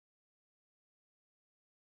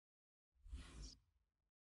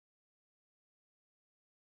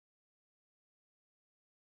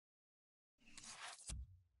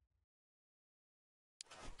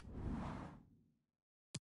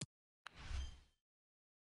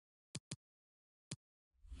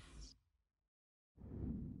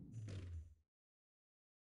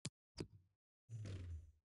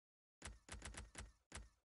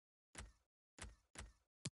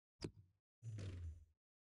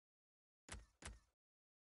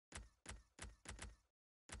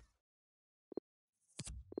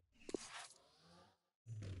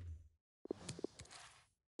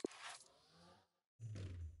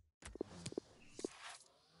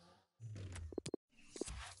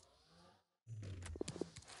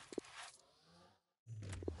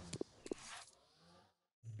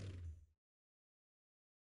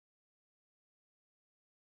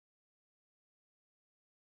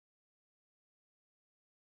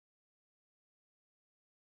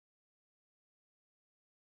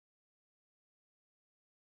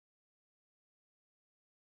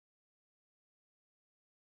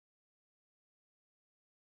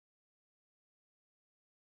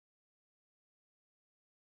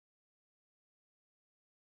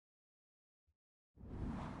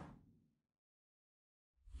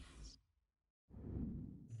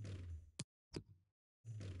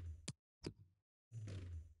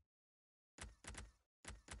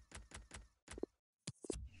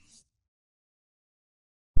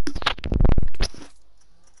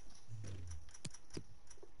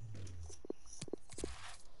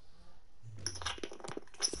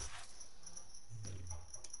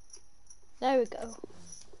There we go.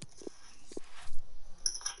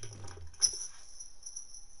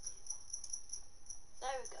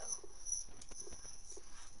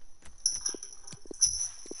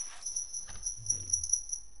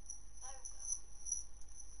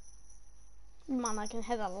 Man, I can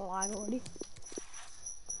hear that lag already.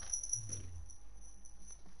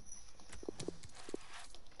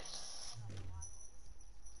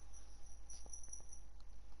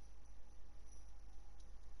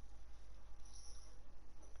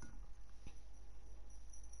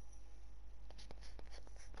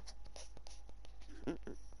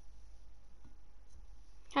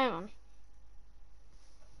 Hang on.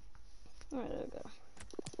 There we go.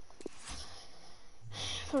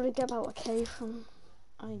 Probably get about a K from.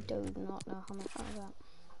 I do not know how much I got.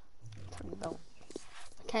 Probably about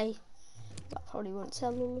a K. But probably won't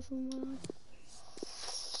sell all of them.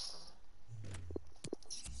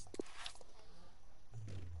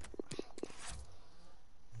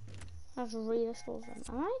 That's really all of them.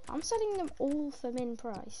 Alright, I'm selling them all for min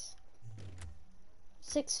price.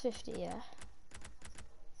 $6.50, yeah.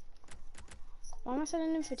 Why am I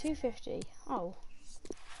selling them for $2.50? Oh.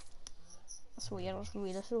 That's weird, I'll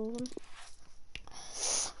read us all of them.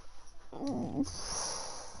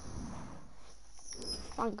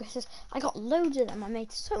 Oh goodness, I got loads of them, I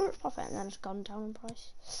made so much profit and then it's gone down in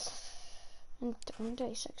price. And on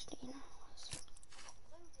day 16 hours.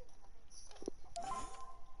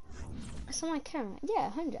 It's on my account. Yeah,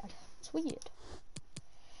 100. It's weird.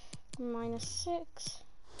 -6.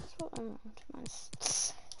 That's what I want.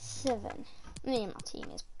 -7. Me and my team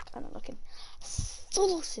is kind of looking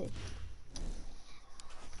saucy.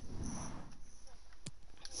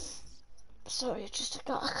 Sorry, just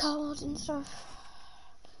got a cold and stuff.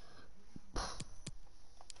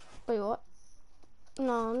 Wait, what?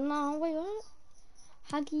 No, wait, what?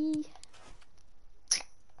 Huggy.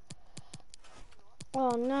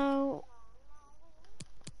 Oh no.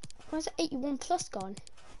 Where's the 81 plus gone?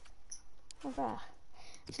 Oh, there.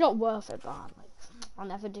 It's not worth it, but I'll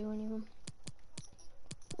never do any of them.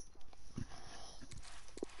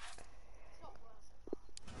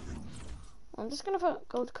 I'm just gonna put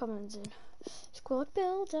gold commons in. Squad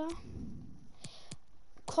builder.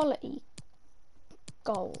 Quality.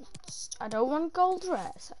 Gold. I don't want gold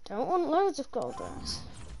rares. I don't want loads of gold rares.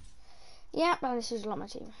 Yeah, but this is a lot of my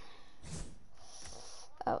team.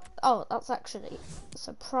 Oh, that's actually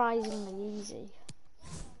surprisingly easy.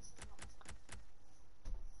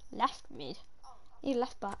 Left mid. You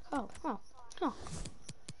left back. Oh.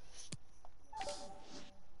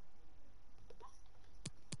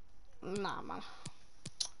 Nah, man.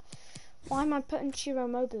 Why am I putting Chiro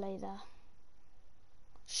Mobile there?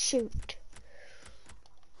 Shoot.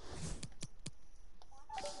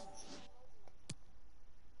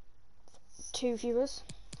 Two viewers.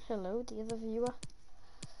 Hello, the other viewer.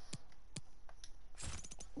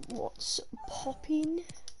 What's popping?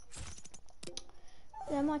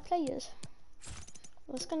 They're my players.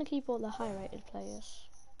 I was gonna keep all the high-rated players.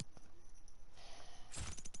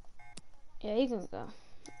 Yeah, you can go.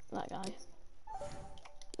 That guy.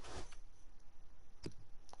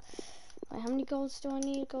 Wait, how many golds do I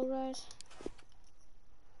need? Gold rares?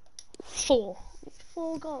 4.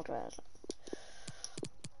 4 gold rares.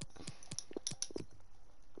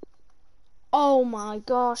 Oh my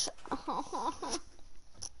gosh.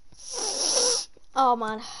 Oh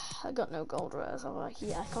man, I got no gold rares. I'm like,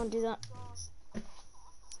 yeah, I can't do that.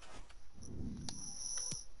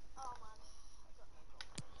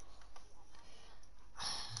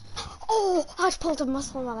 Oh, I've pulled a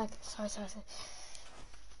muscle on my leg. Sorry.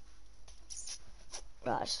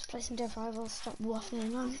 Right, let's just play some Dev Rivals. Stop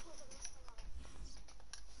waffling on.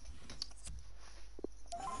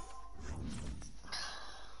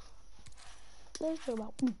 Let's go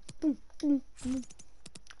about boom.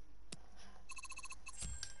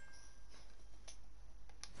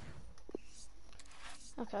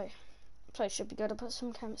 Okay, play should be good. I put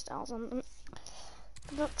some chem styles on them.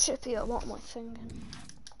 Not chippy, what am I thinking?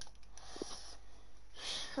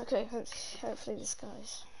 Okay, hopefully this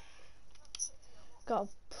guy's got a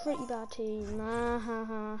pretty bad team.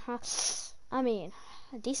 I mean,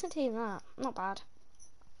 a decent team that, not bad.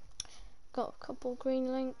 Got a couple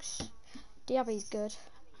green links. Diaby's good.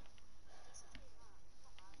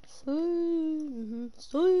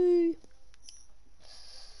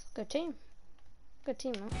 Good team. Good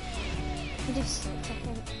team, man.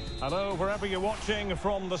 Hello, wherever you're watching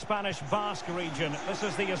from the Spanish Basque region. This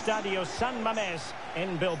is the Estadio San Mamés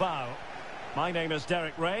in Bilbao. My name is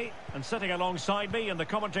Derek Ray, and sitting alongside me in the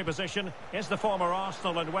commentary position is the former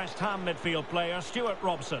Arsenal and West Ham midfield player Stuart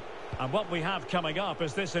Robson. And what we have coming up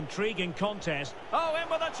is this intriguing contest. Oh, in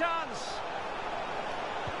with a chance!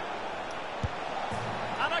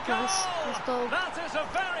 And a goal! Nice goal. That is a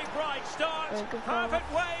very bright start. Very good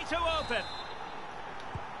Perfect way to open.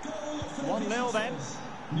 1-0 then.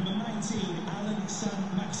 Number 19, Alan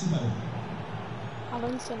San Maximo.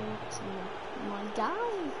 Alan San Maximo. My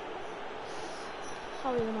guy.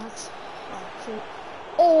 How are you, Matt?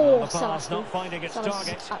 Oh, the pass not finding its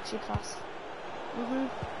target. Actually class.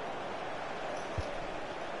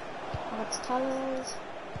 Alex Tellers.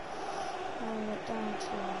 Carrying it down to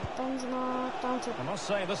Benzema. Down to. I must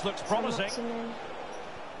say, this looks promising.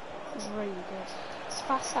 It's really good. It's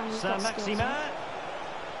fast and he's got skills.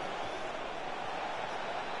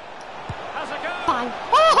 Has a go. Bang!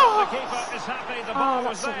 Oh! The keeper is happy. The ball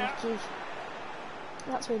was there. Unlucky.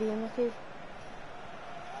 That's really unlucky.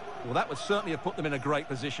 Well, that would certainly have put them in a great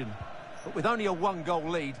position. But with only a one-goal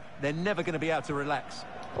lead, they're never going to be able to relax.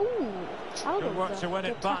 Ooh, good work to win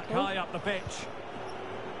it back high up the pitch.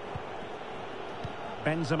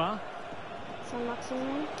 Benzema.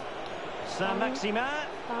 Saint-Maximin. Saint-Maximin.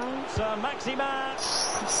 Saint-Maximin.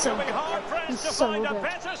 So going hard pressed to find a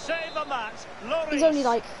better save than that. Lloris. He's only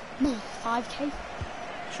like 5k.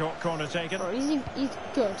 Short corner taken. Bro, he's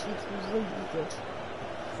good. He's really good.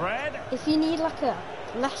 Fred. If you need like a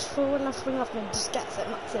left forward, left wing, left wing, just get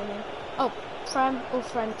Saint-Maximin. Oh, Prem or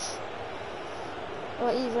French. Or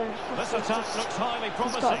even. This attack looks highly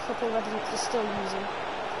promising. He's got a couple of residents he's still using.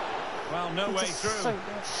 Well, no way through. So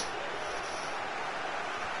good.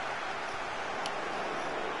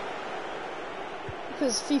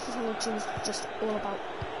 Because FIFA 22 is just all about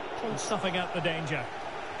playing. Stuffing out the danger.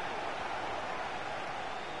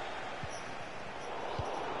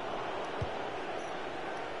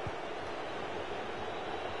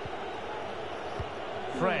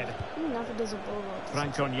 Fred. He never does a ball.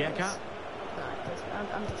 Franco Onyeka. No,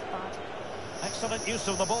 I'm just bad. Excellent use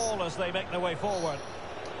of the ball as they make their way forward.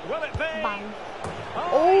 Will it be? Bang.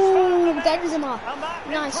 Oh, Benzema.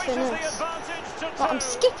 Nice finish. But I'm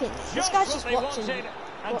skipping. This guy's just watching.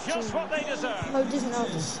 And just what they deserve. No, doesn't know how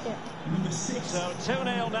to skip. So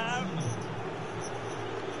 2-0 now.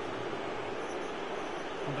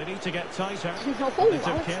 Well, they need to get tighter. They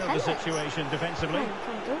took care of the situation defensively.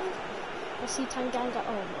 I see Tanganga.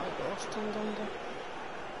 Oh my gosh, Tanganga.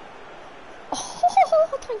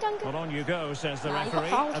 Oh, Tanganga. Well, on you go, says the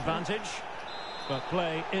referee. Advantage. But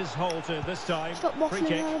play is halted this time. Stop Free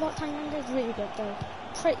kick. waffling about Tanganga. It's really good though.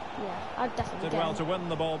 Yeah, I'd definitely Did well to win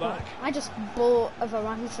the ball back. I just bought a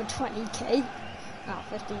Varane for 20k. No,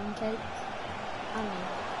 15k.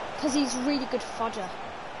 Because he's really good fodder.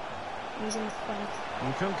 He's in the front.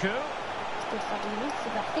 Nkunku. Good fodder, you know.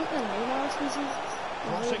 I think the Neymar species.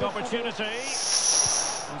 Crossing opportunity.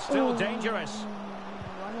 And still dangerous.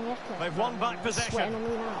 They've won back possession.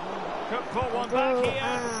 Could pull one back here.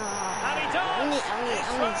 And he does. He's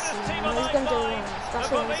thrown his team a lifeline. The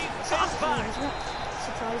belief is back.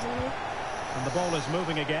 Surprisingly. And the ball is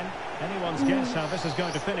moving again. Anyone's guess how this is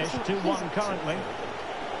going to finish. 2-1 currently.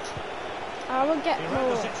 I will get he more.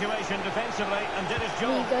 read the situation defensively and did his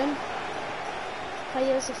job. Vegan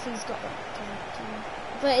players if he's got that.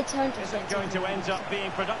 But it turned to. Is it going to end up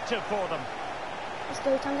being productive for them? Let's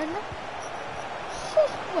go, Tanganga.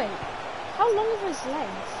 Wait, how long are his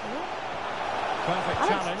legs? Perfect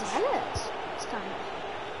challenge. It's kind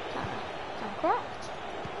of correct.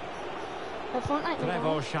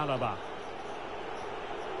 Trevoh Chalobah.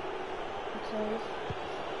 Okay.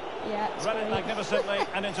 Yeah. Read it magnificently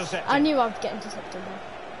and intercepted. I knew I'd get intercepted then.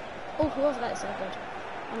 Oh, whoever that is so good.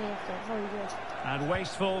 I mean, okay, very good. And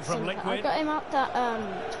wasteful from Liquid. I got him out that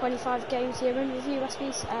 25 games here in review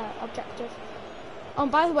SB's objective. Oh,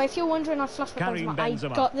 by the way, if you're wondering, I flashed my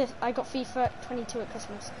Benzema. I got FIFA 22 at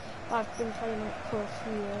Christmas. I've been playing it for a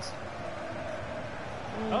few years.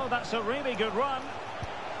 Oh, that's a really good run.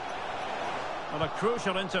 Well, a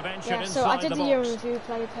crucial intervention inside the box. So I did the year in review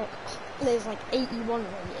player pick. There's like 81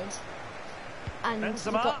 rated. And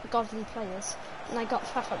you've got godly players. And I got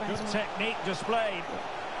Fifa Benzema. Good technique displayed.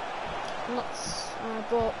 I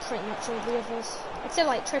bought pretty much all the others. Except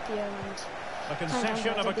like Trippier and... A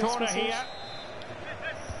concession of a corner here.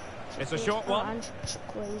 It's a short one.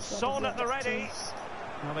 Son at the ready.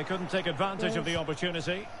 Well, they couldn't take advantage of the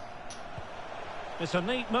opportunity. It's a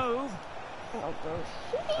neat move. Oh,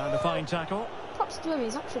 and a fine tackle. Props to him,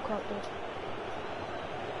 he's actually quite good.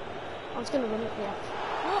 I was going to run it, yeah.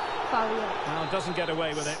 Oh, foul, yeah. Well, doesn't get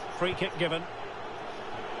away with it. Free kick given.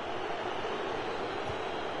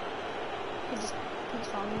 He's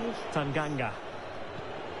fouling me. Tanganga.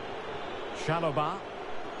 Chalobah.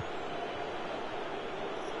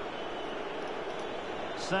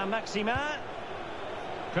 Saint-Maximin.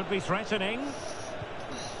 Could be threatening.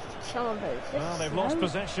 Chalobah. Well, they've lost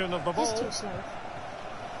possession of the ball. He's too slow.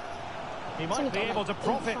 He might be able to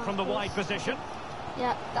profit from the wide position.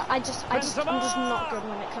 Yeah, I'm just not good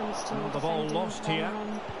when it comes to the ball lost here.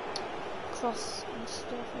 Cross and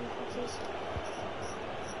stuff and crosses.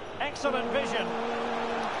 Excellent vision.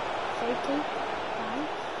 Shaky.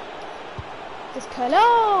 Just curl.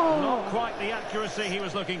 Oh! Not quite the accuracy he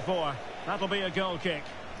was looking for. That'll be a goal kick.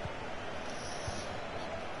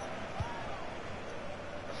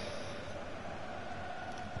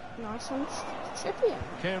 Nice one, Trippier.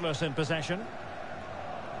 Careless in possession.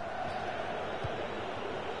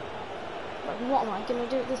 But what am I going to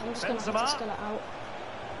do with this? I'm just going to have to skill it out.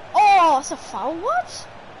 Oh, that's a foul. What?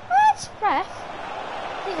 What? Ref?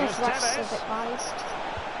 I think this ref's a bit biased.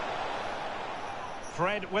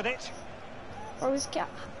 Fred with it.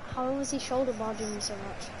 How was he shoulder barging me so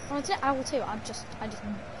much? Well, I did L2.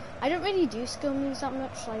 I don't really do skill moves that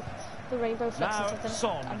much, like the rainbow flicks and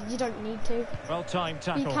stuff. You don't need to. Well timed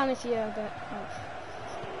tackle. You can if you're a bit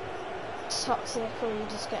toxic, or you're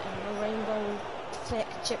just getting a rainbow flick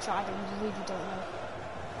chip shot. I really don't know.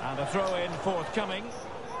 And a throw in forthcoming.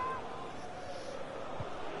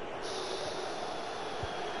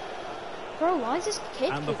 Bro, why is this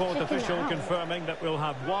kid And the fourth official confirming that we'll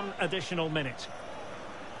have 1 additional minute.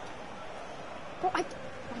 Bro, I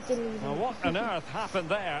didn't even... Well, what on earth happened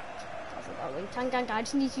there? I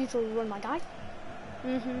just need you to run, my guy.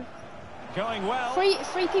 Going well.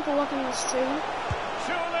 Three people watching the stream.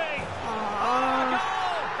 Surely! Oh, goal!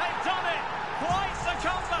 They've done it! Quite the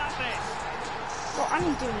comeback, this! Well, I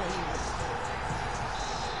need doing it.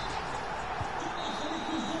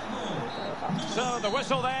 So the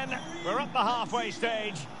whistle then. We're at the halfway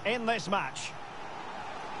stage in this match.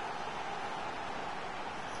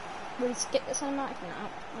 We'll skip the cinematic now.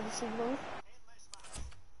 Obviously, ball.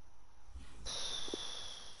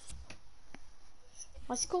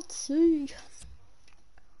 I scored 2.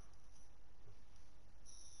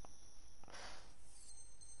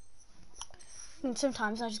 And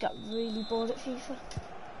sometimes I just get really bored at FIFA.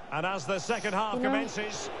 And as the second half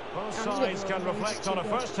commences, both sides can reflect on a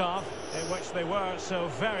first half in which they were so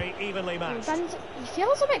very evenly matched. He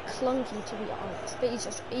feels a bit clunky, to be honest, but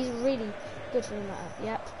he's really good for him.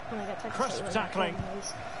 Yep, when I get crisp tackling.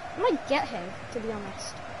 I might get him, to be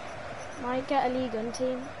honest. Might get a League One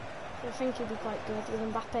team. I think he'd be quite good with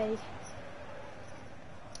Mbappe.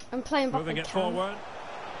 I'm playing Mbappe. Moving it forward.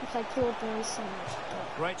 I play Claude Boys so much.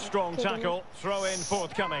 Great strong tackle. Throw in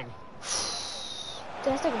forthcoming.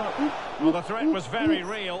 Did I think about Well, the threat was very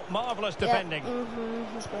real. Marvellous defending.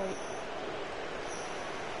 That's great.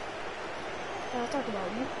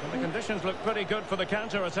 And the conditions look pretty good for the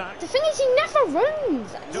counter-attack. The thing is, he never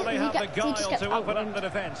runs. Do they have the guile to open up the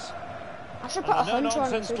defence? I should put a hunter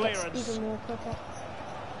on him so he clearance. gets even more quicker.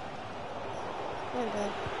 There we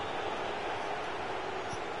go.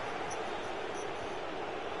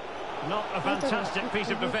 Not a fantastic piece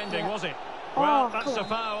of defending, was it? Well, that's a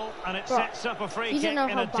foul, and it sets up a free kick in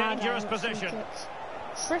a dangerous position.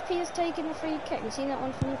 Trippier has taken a free kick. You've seen that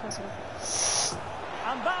one from Newcastle.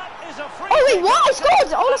 And that is a free Oh wait, kick. what? I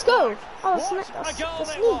scored! Oh, let's go! Oh, What a goal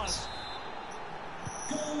it was!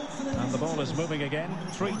 And the ball is moving again.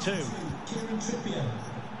 3-2.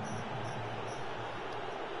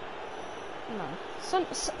 No.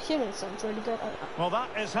 Humanson's really good at that. Well, that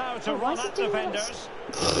is how to run at defenders.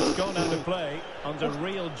 It's gone out of play under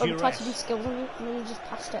real I tried to do duress. skills on me, and then he just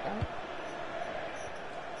passed it out.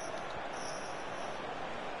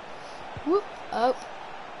 Whoop! Oh.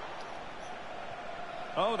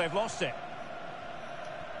 Oh, they've lost it.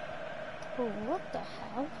 Oh, what the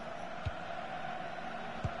hell?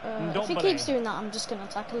 If he keeps doing that, I'm just going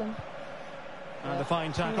to tackle him. And a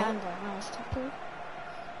fine tackle. Nice tackle.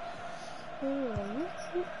 I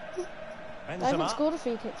haven't Benzema. scored a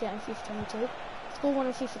free kick yet in FIFA 22. Scored one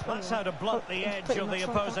in FIFA 21. That's how to blunt the edge of the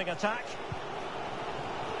opposing attack.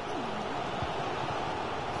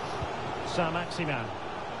 Saint-Maximin.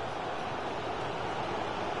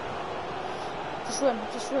 Just run.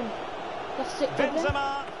 Left it,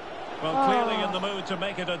 Benzema. Well, clearly in the mood to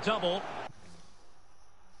make it a double.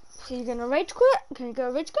 So you're gonna rage quit? Can you go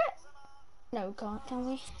rage quit? No, we can't, can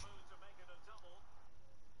we?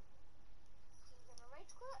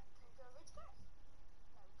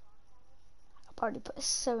 I'll probably put a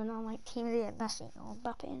 7 on like Team Leader Messi or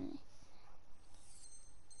Mbappe in it.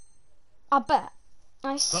 I bet.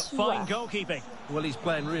 I swear. But fine goalkeeping. Well, he's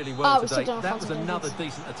playing really well today. That That was another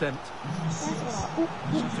decent attempt.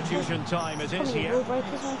 Substitution time it is here.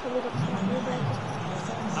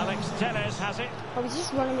 Alex Telles has it. Oh, he's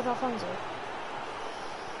just running with Alfonso.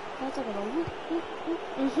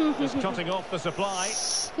 Just cutting off the supply.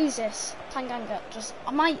 Who's this? Tanganga. Just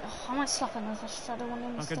I might slap another shadow on him.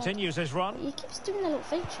 And instead. continues his run. He keeps doing the little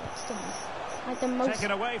fake shots, doesn't he? Like the most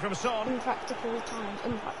Taken away from Son. impractical times.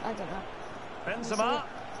 I don't know. Benzema.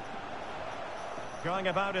 Going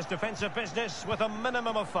about his defensive business with a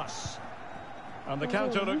minimum of fuss. And the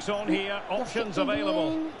counter looks on here. Options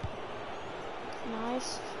available.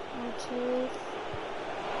 Nice. 1, 2.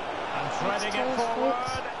 And threading it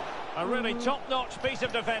forward. A really top-notch piece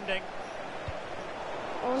of defending.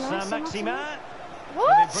 Oh, nice. Saint-Maximin.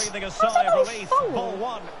 What? Breathing a How's that sigh not of a relief. foul? Ball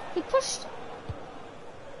 1. He pushed.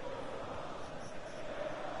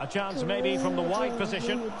 A chance maybe from the wide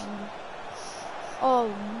position.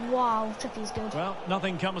 Oh wow, Trippy's good. Well,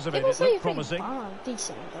 nothing comes of it. People It say looked he's pretty promising. bad,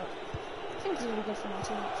 decent, but I think he's really good for my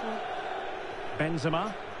team actually.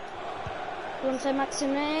 Benzema. You want to say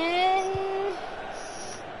Maximin?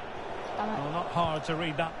 Well, not hard to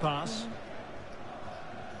read that pass.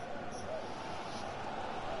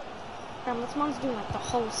 This man's doing like the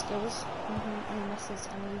whole skills. And he misses,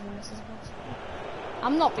 and he even misses a pass.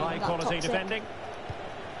 I'm not being High that quality toxic. defending.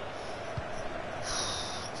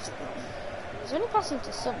 He's only passing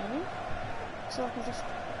to Son, so I can just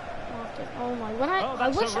mark it. Oh my! Oh,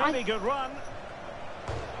 that's a really good run.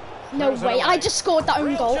 No way! I just scored that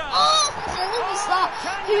own goal. Oh, what was that?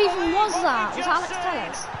 Who even was that? Was Alex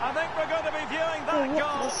Telles? I think we're going to be viewing that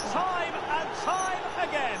goal time and time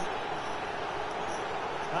again.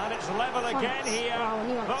 And it's level again here.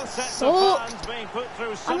 Both sets of fans being put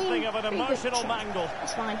through something of an emotional mangle.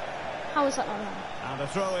 That's fine. How is that not wrong? And a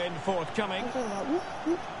throw in forthcoming.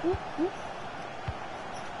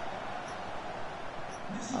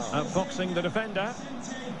 Outboxing the defender.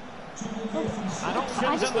 And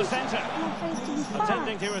options in the centre.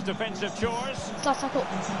 Attending to his defensive chores. Tackle.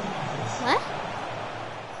 Where?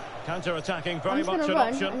 Counter-attacking, very much an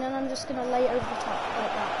run, option. And then I'm just going to lay it over the top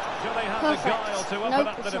like that. Do they have Perfect. the guile to open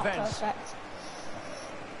up the defence? Perfect.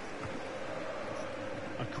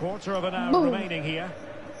 A quarter of an hour Boom. remaining here.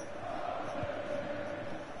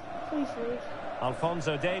 3-3.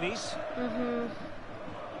 Alphonso Davies.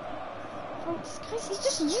 Oh, guys, he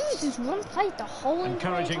just uses one plate the whole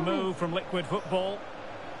Encouraging entire time. move from Liquid Football.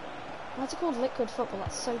 What's it called? Liquid Football.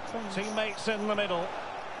 That's so cringe. Teammates in the middle.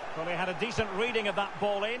 Well, he had a decent reading of that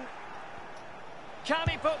ball in. Can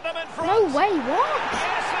he put them in front? No way, what?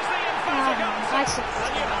 Yes, is the emphatic answer.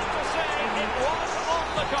 And you have to say it was on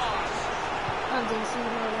the cards. I'm decent,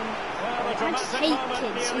 Well, a I just dramatic hate moment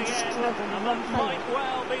kids near who the just end, struggle with and one that play. might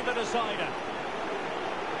well be the decider.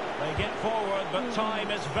 They get forward, but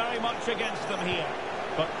time is very much against them here.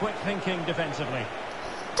 But quick thinking defensively.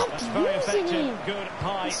 That's very effective. Good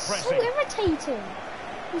high pressing. So irritating.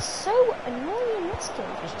 He's so annoying, this kid.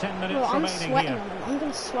 Just 10 minutes Bro, I'm remaining sweating here. on him. I'm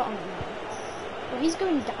going to sweat on him now. Bro, he's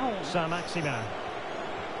going down. Saint-Maximin.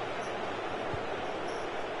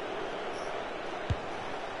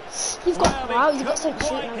 He's got Well, you've got so much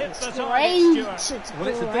quite shooting. hit It's the great. target, It's Well,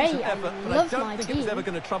 it's a great. decent effort, I but I love don't my think team. it was ever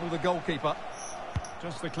going to trouble the goalkeeper.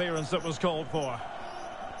 Just the clearance that was called for.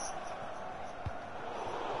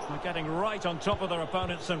 They're getting right on top of their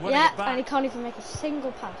opponents and winning it back. And he can't even make a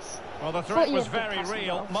single pass. Well, the Thought threat he was had good very passing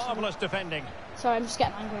real. goals. Marvellous defending. Sorry, I'm just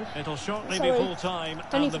getting angry. It'll shortly Sorry. be full time,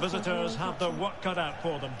 Don't and the even visitors think have their work cut out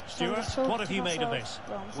for them. Stuart, what have you made of this?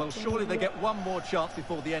 Well, surely they get one more chance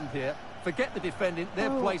before the end here. Forget the defending.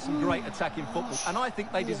 They've played some great attacking football, and I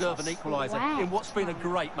think they deserve an equaliser in what's been a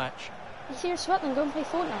great match. If you're sweating, go and play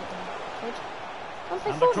Fortnite then, kid. Go and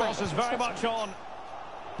play And Fortnite. the cross is then, very sweating. much on.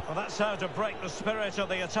 Well, that's how to break the spirit of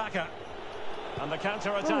the attacker. And the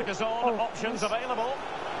counter-attack is on. Options available.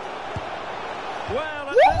 Well,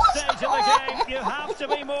 at this stage of the game, you have to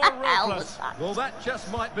be more ruthless. Well, that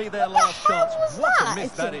just might be their last hell chance. was What that? a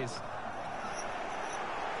miss that is.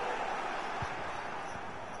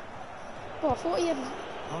 Bro, I thought he had...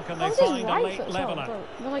 How can How they was his find a right late foot as well, leveller? bro?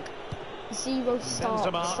 You're like 0 start,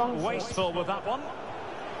 strong Benzema foot. wasteful with that one.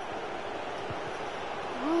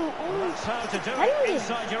 Oh, That's how to do it defending.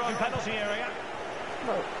 inside your own penalty area.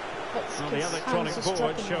 Bro, Well, the electronic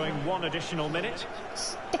board showing 1 additional minute.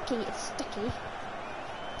 Sticky, it's sticky.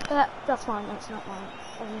 But that's mine, that's not mine.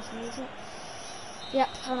 Obviously, is it? Yep,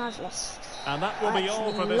 and I've lost. And that will be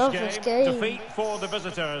all for love this this game. game. Defeat for the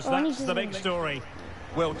visitors. Oh, I need That's to the big remember. story.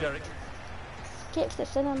 Well, Derek. Skip the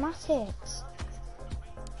cinematics.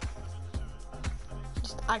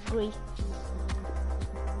 Just angry.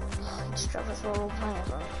 Just Travis for all player,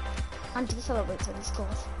 bro. And he celebrates when he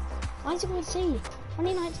scores. Why is he going to see? Man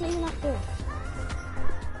United's not even that good.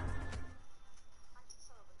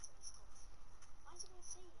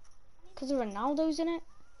 Because Ronaldo's in it.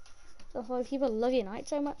 That's why people love United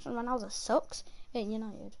so much, and Ronaldo sucks in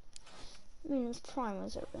United. I mean, his prime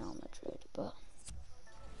was at Real Madrid, but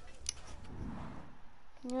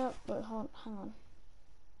Yep, but hang on.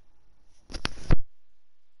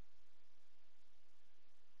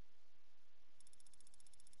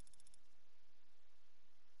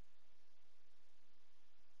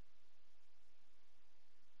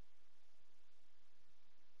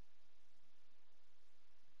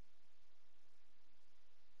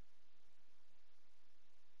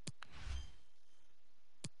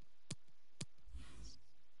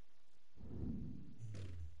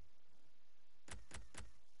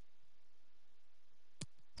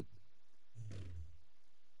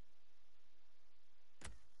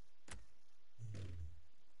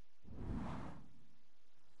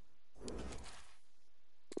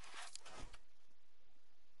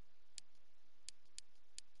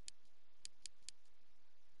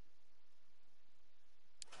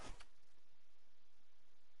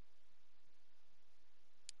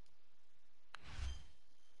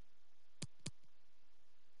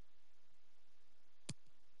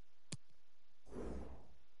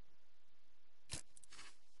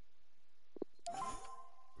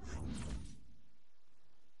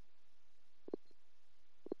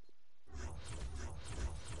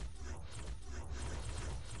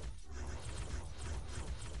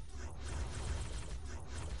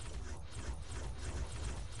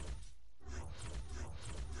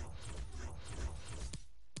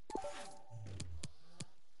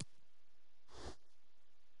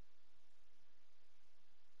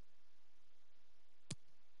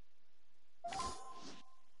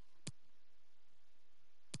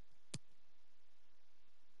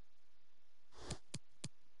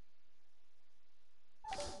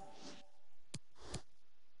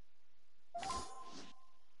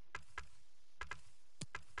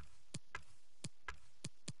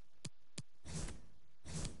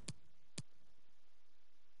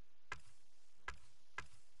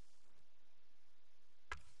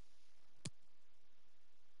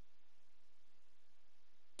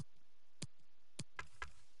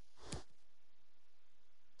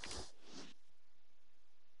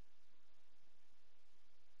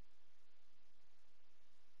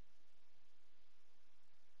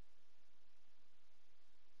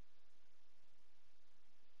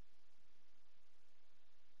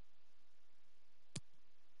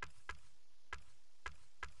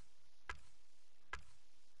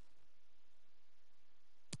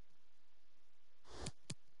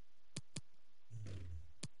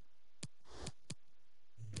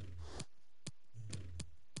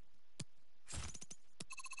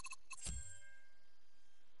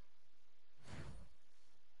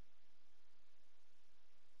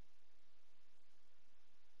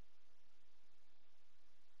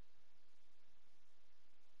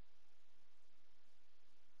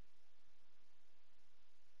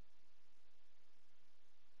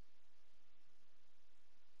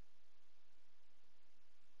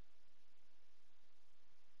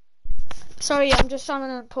 Sorry, I'm just on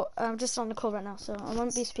the call right now, so I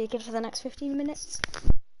won't be speaking for the next 15 minutes.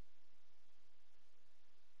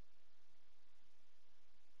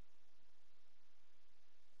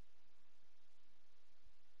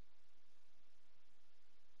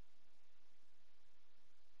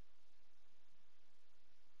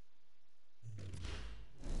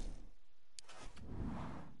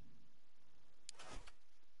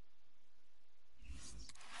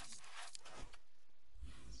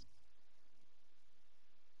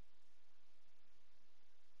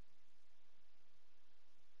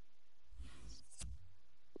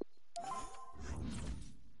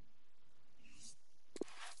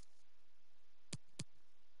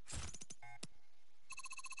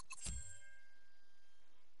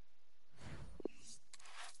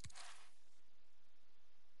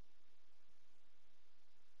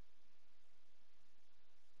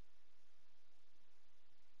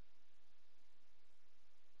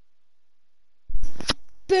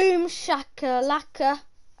 Boom shakalaka.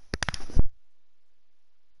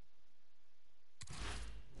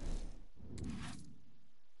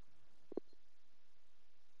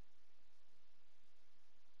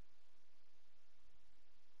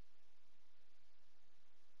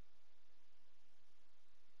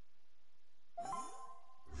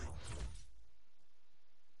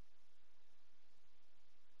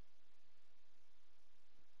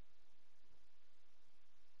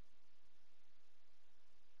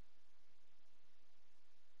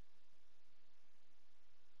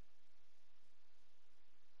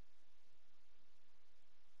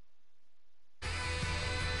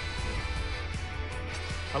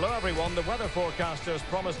 Hello everyone, the weather forecasters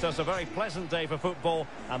promised us a very pleasant day for football,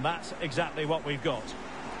 and that's exactly what we've got.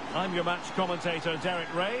 I'm your match commentator Derek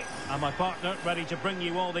Ray, and my partner ready to bring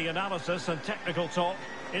you all the analysis and technical talk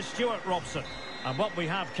is Stuart Robson. And what we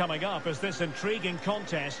have coming up is this intriguing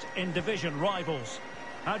contest in division rivals.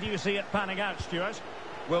 How do you see it panning out, Stuart?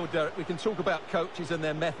 Well, Derek, we can talk about coaches and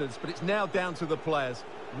their methods, but it's now down to the players.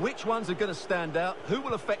 Which ones are going to stand out, who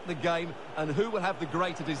will affect the game, and who will have the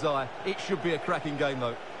greater desire? It should be a cracking game,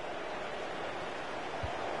 though.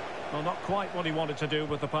 Well, not quite what he wanted to do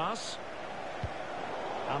with the pass.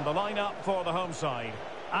 And the line-up for the home side.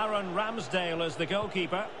 Aaron Ramsdale is the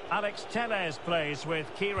goalkeeper. Alex Telles plays with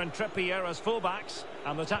Kieran Trippier as fullbacks.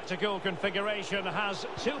 And the tactical configuration has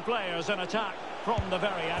two players in attack from the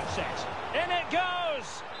very outset. In it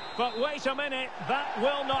goes! But wait a minute, that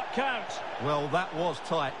will not count. Well, that was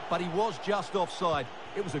tight, but he was just offside.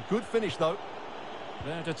 It was a good finish, though.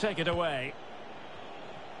 There to take it away.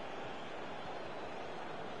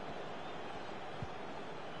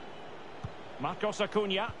 Marcos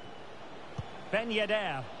Acuna. Ben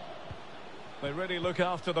Yedder. They really look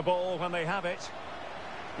after the ball when they have it.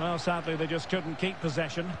 Well, sadly, they just couldn't keep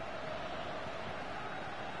possession.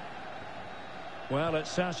 Well, it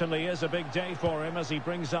certainly is a big day for him as he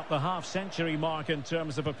brings up the half-century mark in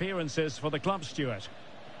terms of appearances for the club, Stuart.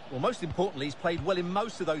 Well, most importantly, he's played well in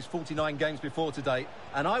most of those 49 games before today,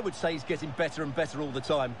 and I would say he's getting better and better all the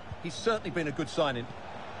time. He's certainly been a good signing.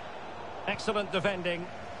 Excellent defending.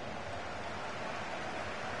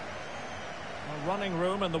 A running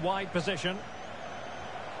room in the wide position.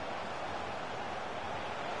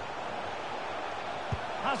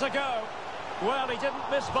 Has a go. Well, he didn't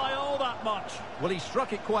miss by all that much. Well, he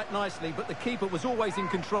struck it quite nicely, but the keeper was always in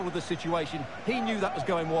control of the situation. He knew that was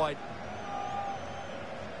going wide.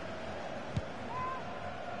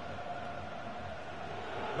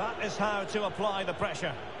 That is how to apply the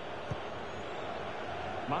pressure.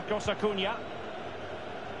 Marcos Acuna.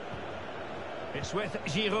 It's with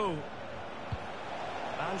Giroud.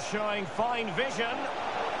 And showing fine vision.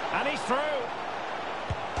 And he's through.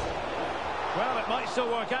 Well, it might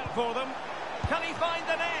still work out for them. Can he find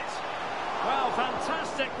the net? Well,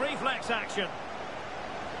 fantastic reflex action.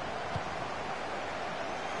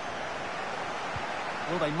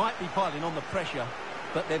 Well, they might be piling on the pressure,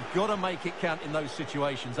 but they've got to make it count in those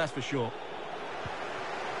situations, that's for sure.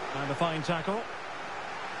 And a fine tackle.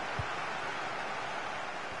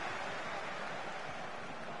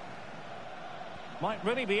 Might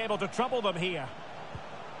really be able to trouble them here.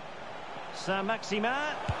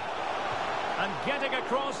 Saint-Maximin. And getting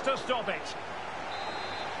across to stop it.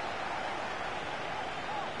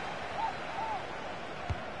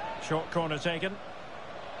 Short corner taken.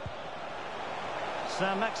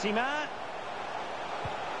 Saint-Maximin.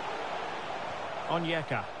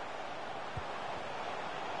 Onyeka.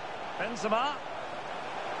 Benzema.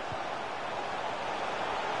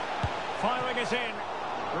 Firing it in.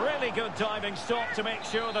 Really good diving stop to make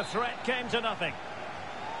sure the threat came to nothing.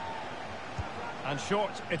 And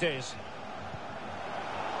short it is.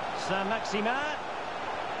 Saint-Maximin.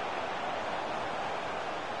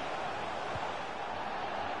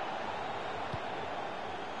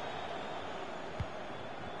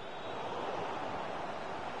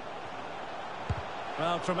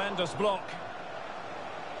 Well, tremendous block.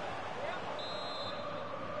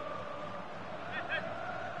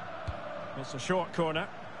 It's a short corner.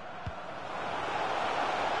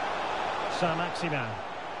 Saint-Maximin.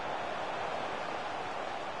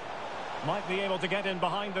 Might be able to get in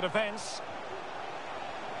behind the defence.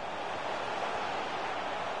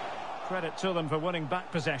 Credit to them for winning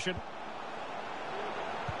back possession.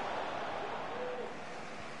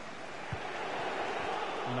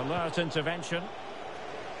 An alert intervention.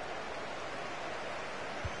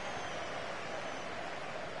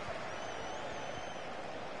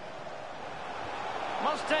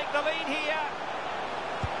 Must take the lead here.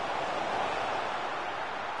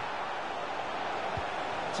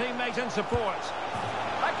 Teammate in support.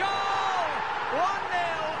 A goal! 1-0.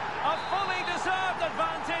 A fully deserved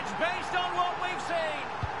advantage based on what we've seen.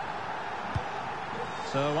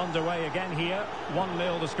 So underway again here.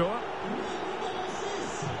 1-0 the score.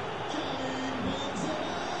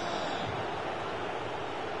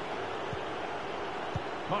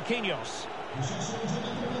 Marquinhos.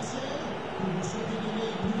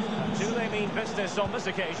 Do they mean business on this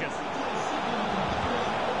occasion?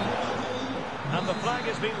 And the flag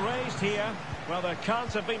has been raised here. Well, there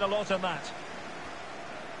can't have been a lot in that.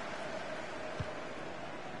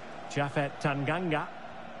 Japhet Tanganga.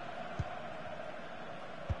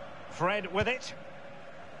 Fred with it.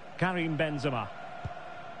 Karim Benzema.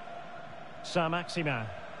 Saint-Maximin.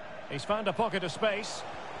 He's found a pocket of space.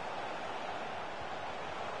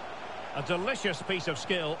 A delicious piece of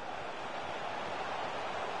skill.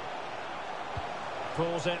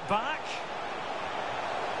 Pulls it back.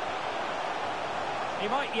 He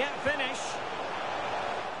might yet finish.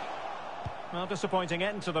 Well, disappointing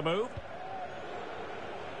end to the move.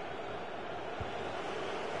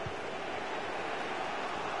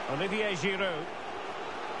 Olivier Giroud.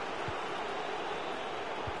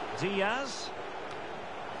 Diaz.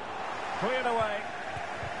 Cleared away.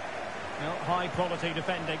 Well, high quality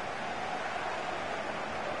defending.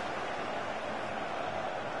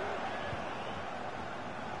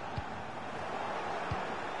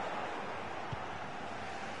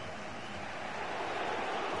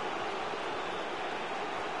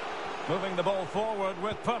 Moving the ball forward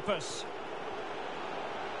with purpose.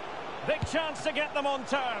 Big chance to get them on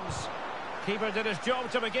terms. Keeper did his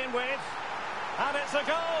job to begin with. And it's a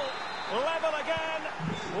goal. Level again.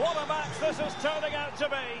 What a match this is turning out to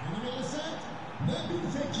be.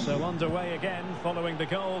 So underway again following the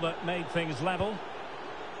goal that made things level.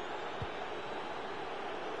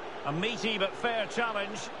 A meaty but fair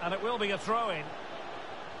challenge, and it will be a throw-in.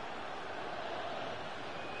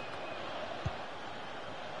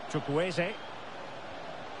 Chukwueze.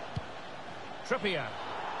 Trippier.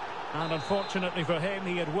 And unfortunately for him,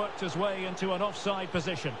 he had worked his way into an offside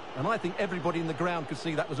position. And I think everybody in the ground could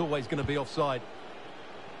see that was always going to be offside.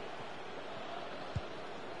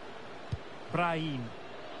 Brahim.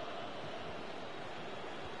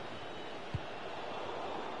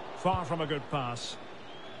 Far from a good pass.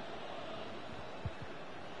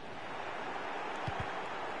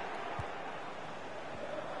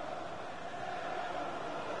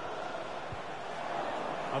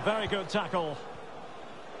 A very good tackle.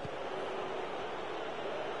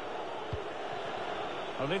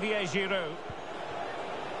 Olivier Giroud.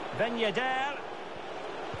 Ben Yedder.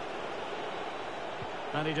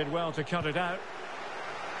 And he did well to cut it out.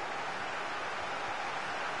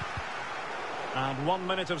 And 1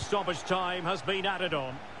 minute of stoppage time has been added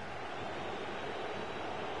on.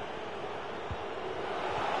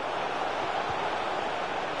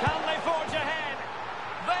 Can they forge ahead?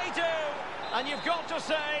 They do. And you've got to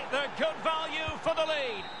say they're good value for the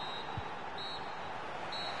lead.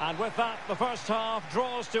 And with that, the first half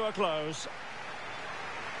draws to a close.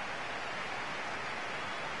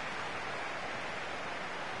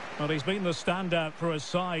 Well, he's been the standout for his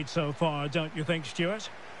side so far, don't you think, Stuart?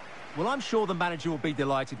 Well, I'm sure the manager will be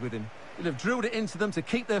delighted with him. He'll have drilled it into them to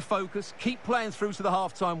keep their focus, keep playing through to the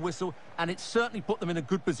half-time whistle, and it's certainly put them in a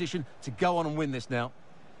good position to go on and win this now.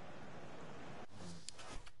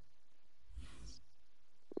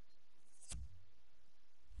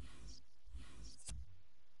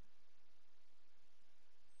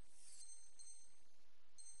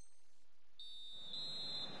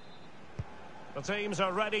 The teams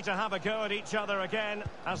are ready to have a go at each other again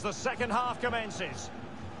as the second half commences.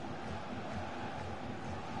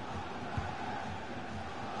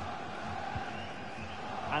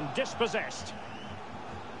 And dispossessed.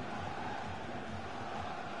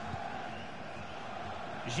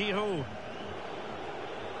 Giroud.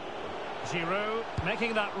 Giroud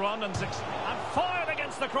making that run and fired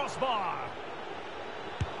against the crossbar.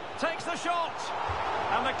 Takes the shot.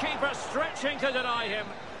 And the keeper stretching to deny him.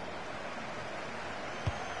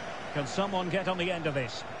 Can someone get on the end of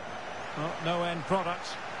this? Oh, no end product.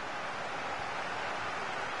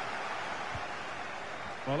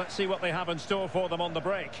 Well, let's see what they have in store for them on the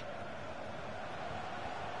break.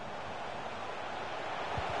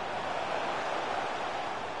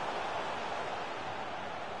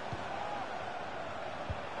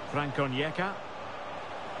 Franco Onyeka.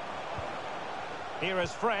 Here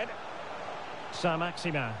is Fred.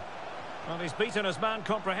 Saint-Maximin. Well, he's beaten his man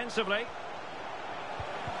comprehensively.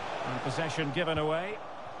 And possession given away.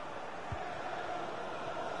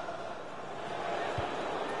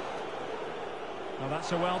 Well,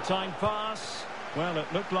 that's a well-timed pass. Well, it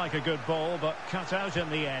looked like a good ball, but cut out in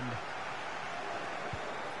the end.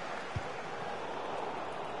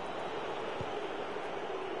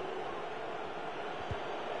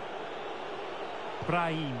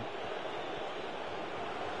 Brahim.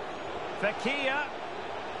 Fekir.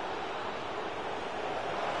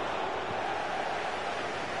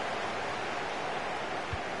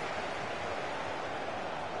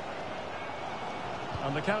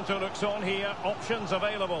 And the counter looks on here. Options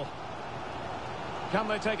available. Can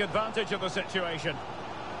they take advantage of the situation?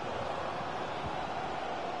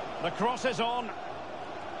 The cross is on.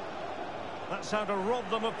 That's how to rob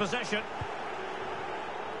them of possession.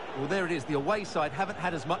 Well, there it is. The away side haven't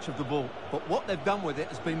had as much of the ball, but what they've done with it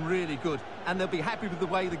has been really good. And they'll be happy with the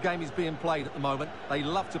way the game is being played at the moment. They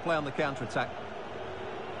love to play on the counter-attack.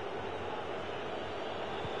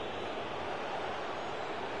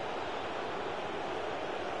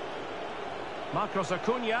 Marcos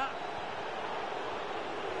Acuna.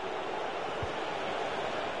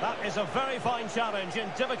 That is a very fine challenge in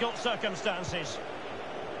difficult circumstances.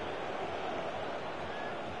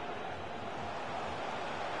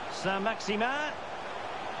 Saint-Maximin.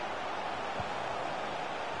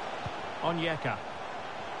 Onyeka.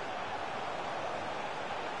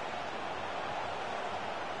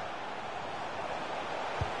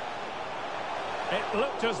 It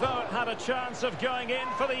looked as though it had a chance of going in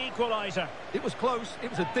for the equaliser. It was close, it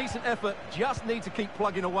was a decent effort, just need to keep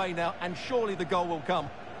plugging away now, and surely the goal will come.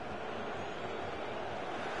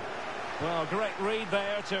 Well, great read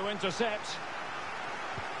there to intercept.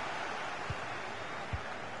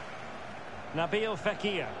 Nabil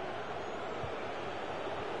Fekir.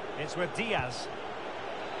 It's with Diaz.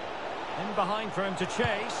 In behind for him to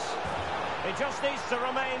chase. He just needs to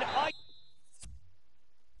remain...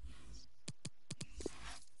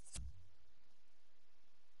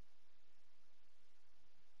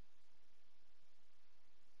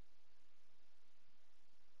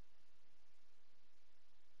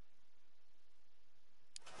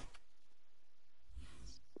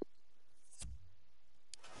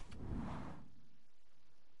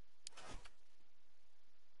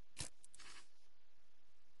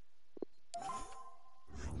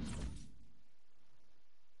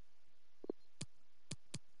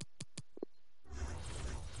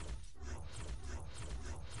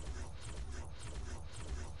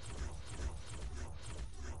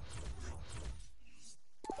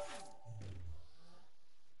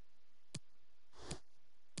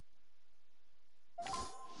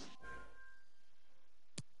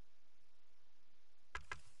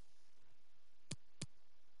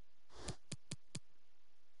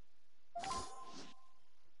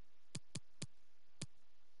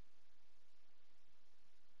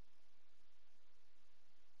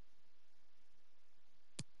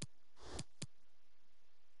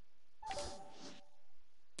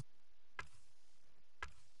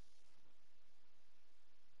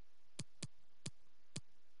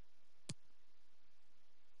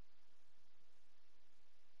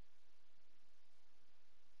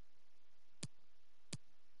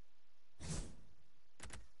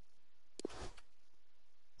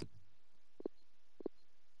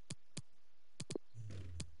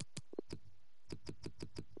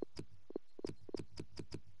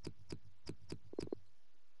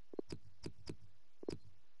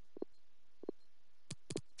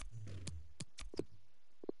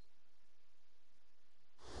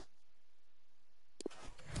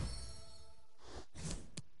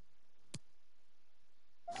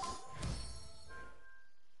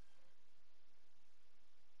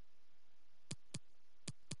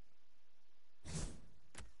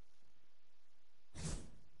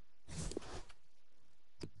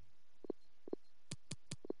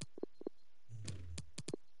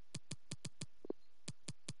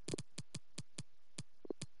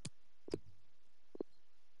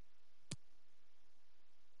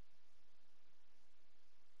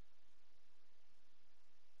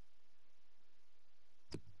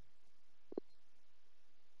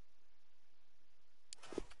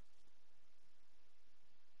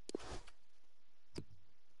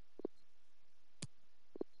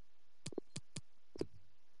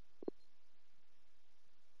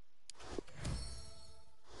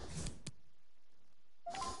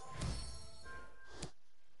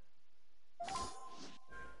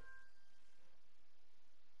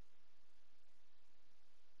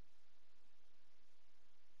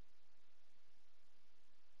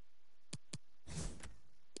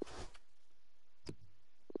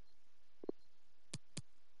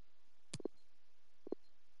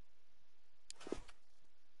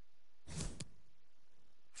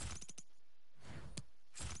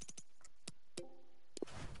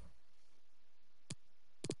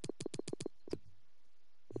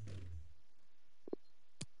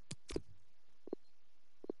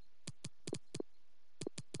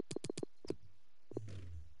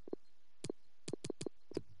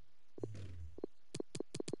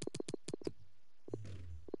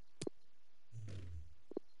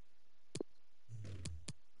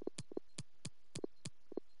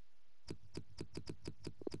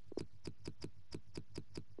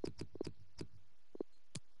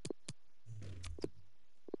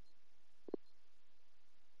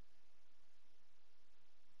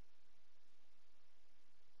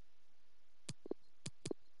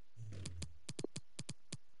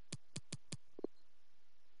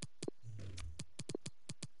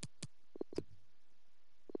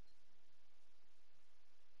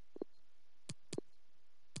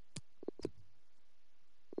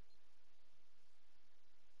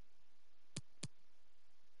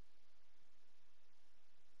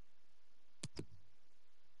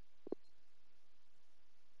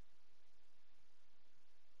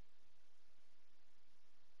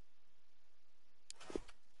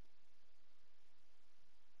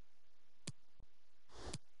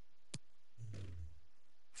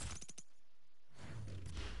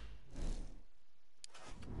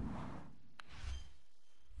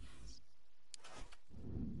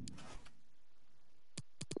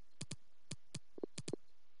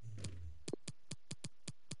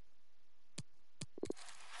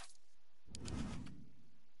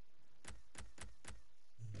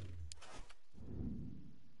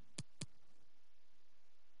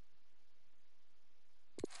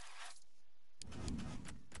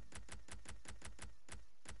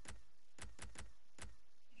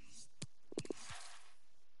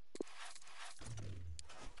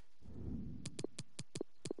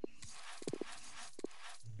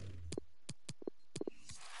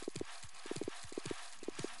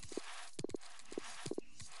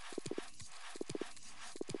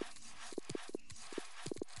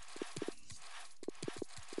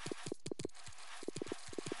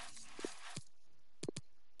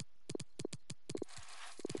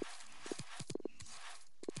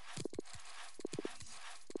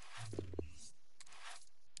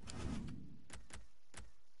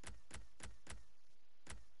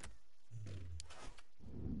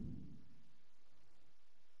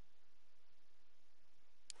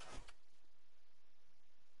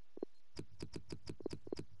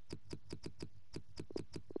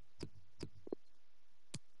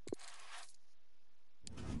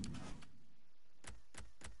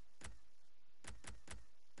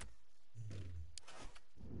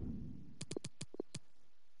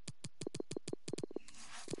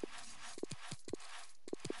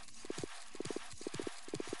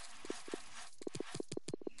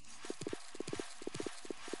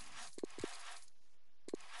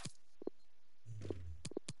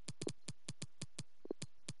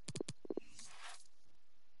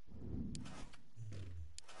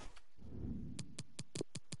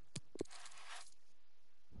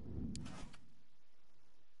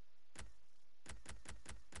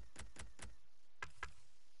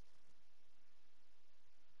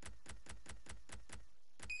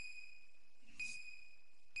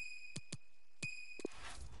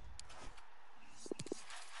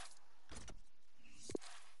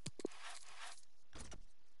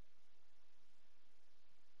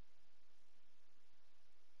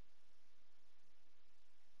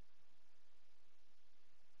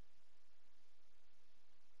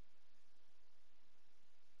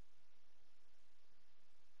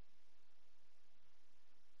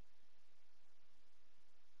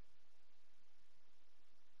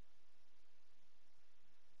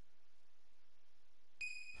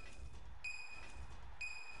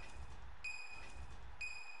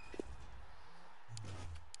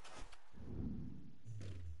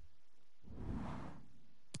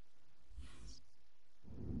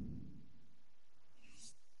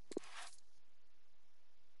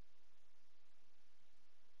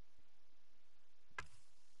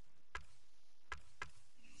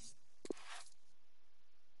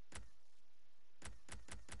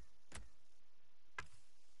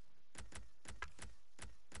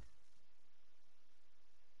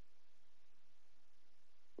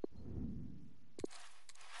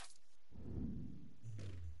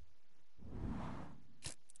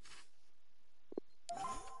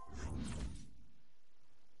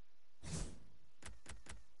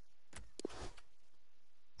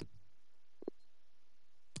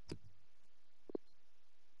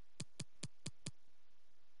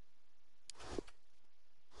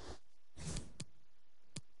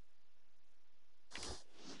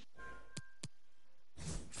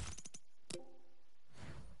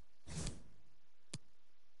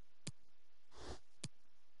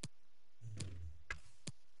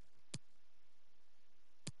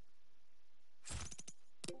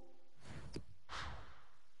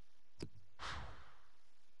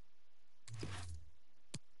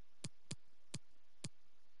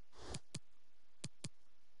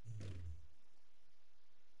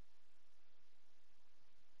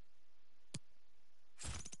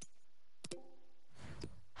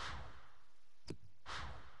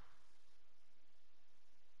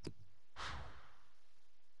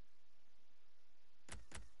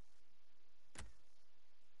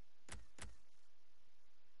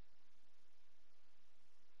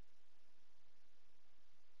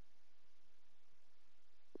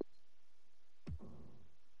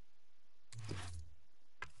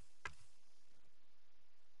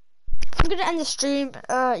 gonna end the stream.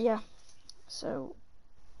 Yeah. So,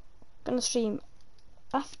 gonna stream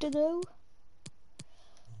after though.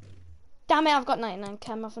 Damn it! I've got 99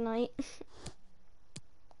 chem, haven't I?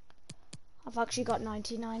 I've actually got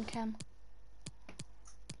 99 chem.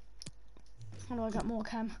 How do I get more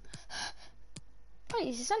chem? Wait,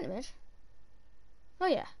 is it centimetre? Oh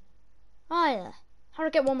yeah. Oh yeah. How do I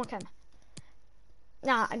get one more chem?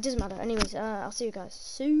 Nah, it doesn't matter. Anyways, I'll see you guys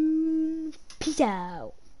soon. Peace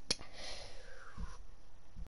out.